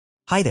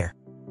Hi there.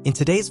 In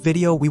today's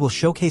video we will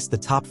showcase the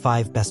top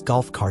 5 best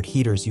golf cart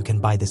heaters you can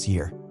buy this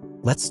year.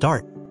 Let's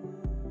start.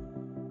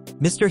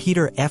 Mr.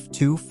 Heater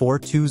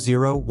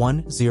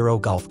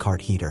F242010 Golf Cart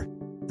Heater.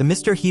 The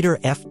Mr. Heater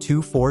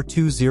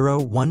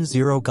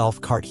F242010 Golf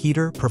Cart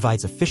Heater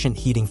provides efficient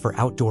heating for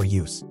outdoor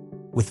use.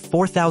 With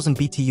 4,000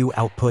 BTU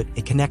output,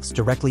 it connects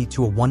directly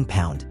to a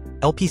 1-pound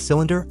LP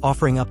cylinder,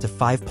 offering up to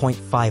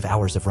 5.5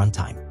 hours of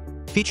runtime.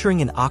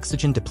 Featuring an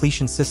oxygen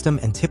depletion system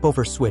and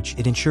tip-over switch,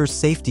 it ensures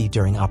safety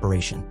during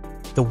operation.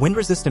 The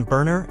wind-resistant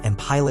burner and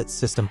pilot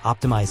system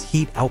optimize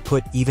heat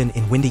output even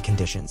in windy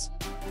conditions.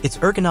 Its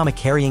ergonomic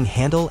carrying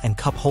handle and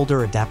cup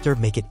holder adapter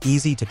make it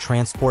easy to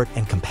transport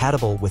and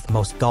compatible with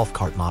most golf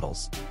cart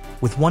models.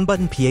 With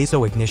one-button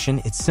piezo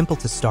ignition, it's simple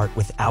to start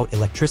without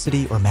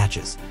electricity or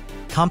matches.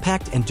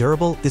 Compact and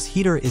durable, this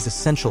heater is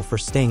essential for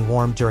staying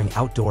warm during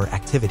outdoor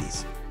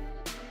activities.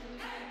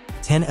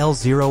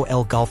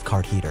 10L0L Golf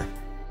Cart Heater.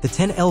 The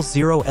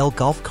 10L0L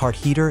Golf Cart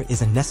Heater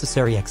is a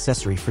necessary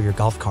accessory for your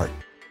golf cart.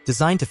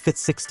 Designed to fit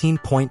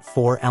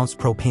 16.4-ounce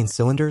propane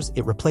cylinders,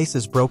 it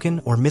replaces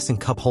broken or missing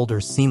cup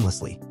holders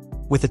seamlessly.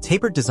 With a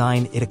tapered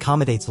design, it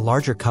accommodates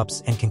larger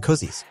cups and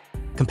kinkozies.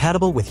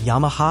 Compatible with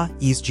Yamaha,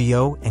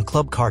 EaseGO, and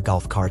Club Car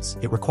golf carts,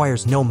 it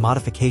requires no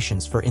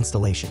modifications for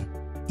installation.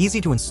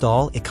 Easy to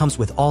install, it comes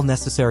with all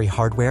necessary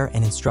hardware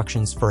and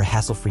instructions for a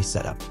hassle-free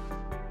setup.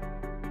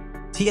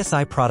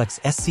 TSI Products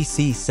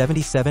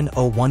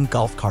SCC7701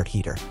 Golf Cart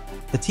Heater.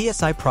 The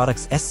TSI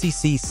Products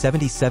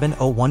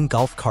SCC7701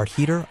 Golf Cart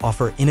Heater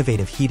offer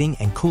innovative heating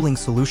and cooling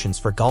solutions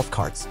for golf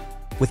carts.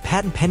 With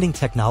patent-pending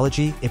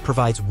technology, it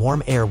provides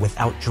warm air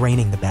without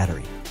draining the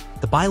battery.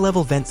 The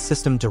bi-level vent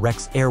system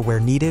directs air where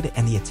needed,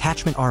 and the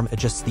attachment arm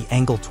adjusts the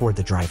angle toward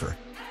the driver.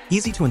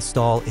 Easy to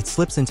install, it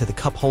slips into the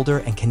cup holder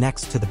and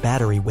connects to the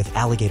battery with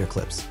alligator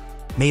clips.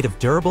 Made of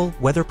durable,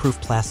 weatherproof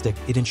plastic,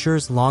 it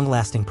ensures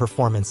long-lasting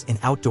performance in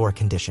outdoor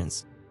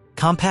conditions.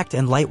 Compact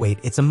and lightweight,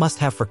 it's a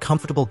must-have for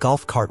comfortable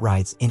golf cart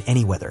rides in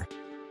any weather.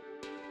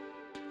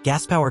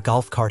 GASPOWOR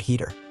Golf Cart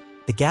Heater.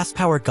 The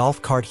GASPOWOR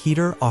Golf Cart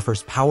Heater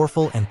offers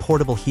powerful and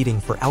portable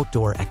heating for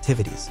outdoor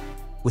activities.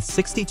 With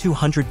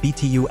 6,200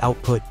 BTU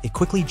output, it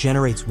quickly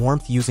generates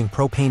warmth using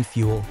propane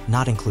fuel,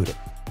 not included.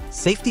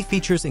 Safety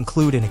features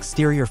include an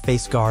exterior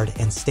face guard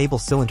and stable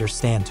cylinder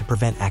stand to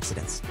prevent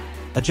accidents.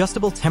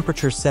 Adjustable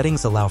temperature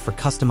settings allow for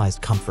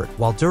customized comfort,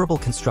 while durable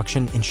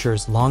construction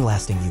ensures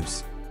long-lasting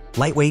use.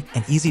 Lightweight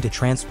and easy to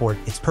transport,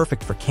 it's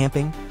perfect for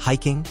camping,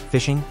 hiking,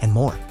 fishing, and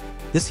more.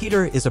 This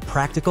heater is a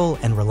practical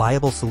and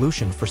reliable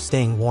solution for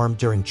staying warm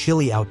during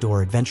chilly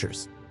outdoor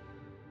adventures.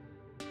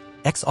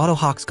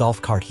 AUTOHAUX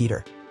Golf Cart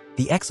Heater.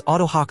 The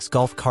AUTOHAUX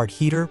Golf Cart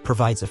Heater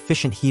provides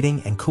efficient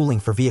heating and cooling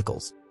for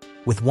vehicles.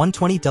 With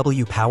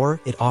 120W power,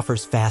 it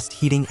offers fast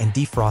heating and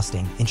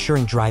defrosting,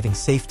 ensuring driving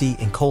safety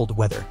in cold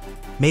weather.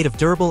 Made of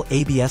durable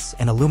ABS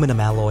and aluminum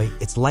alloy,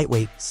 it's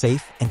lightweight,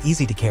 safe, and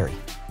easy to carry.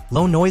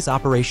 Low noise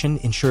operation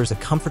ensures a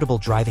comfortable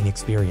driving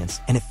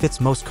experience, and it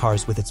fits most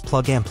cars with its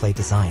plug-and-play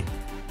design.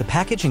 The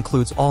package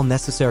includes all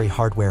necessary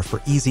hardware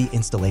for easy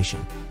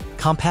installation.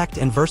 Compact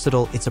and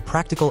versatile, it's a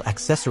practical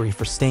accessory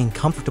for staying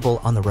comfortable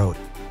on the road.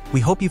 We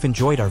hope you've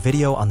enjoyed our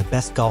video on the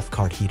best golf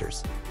cart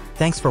heaters.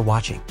 Thanks for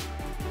watching.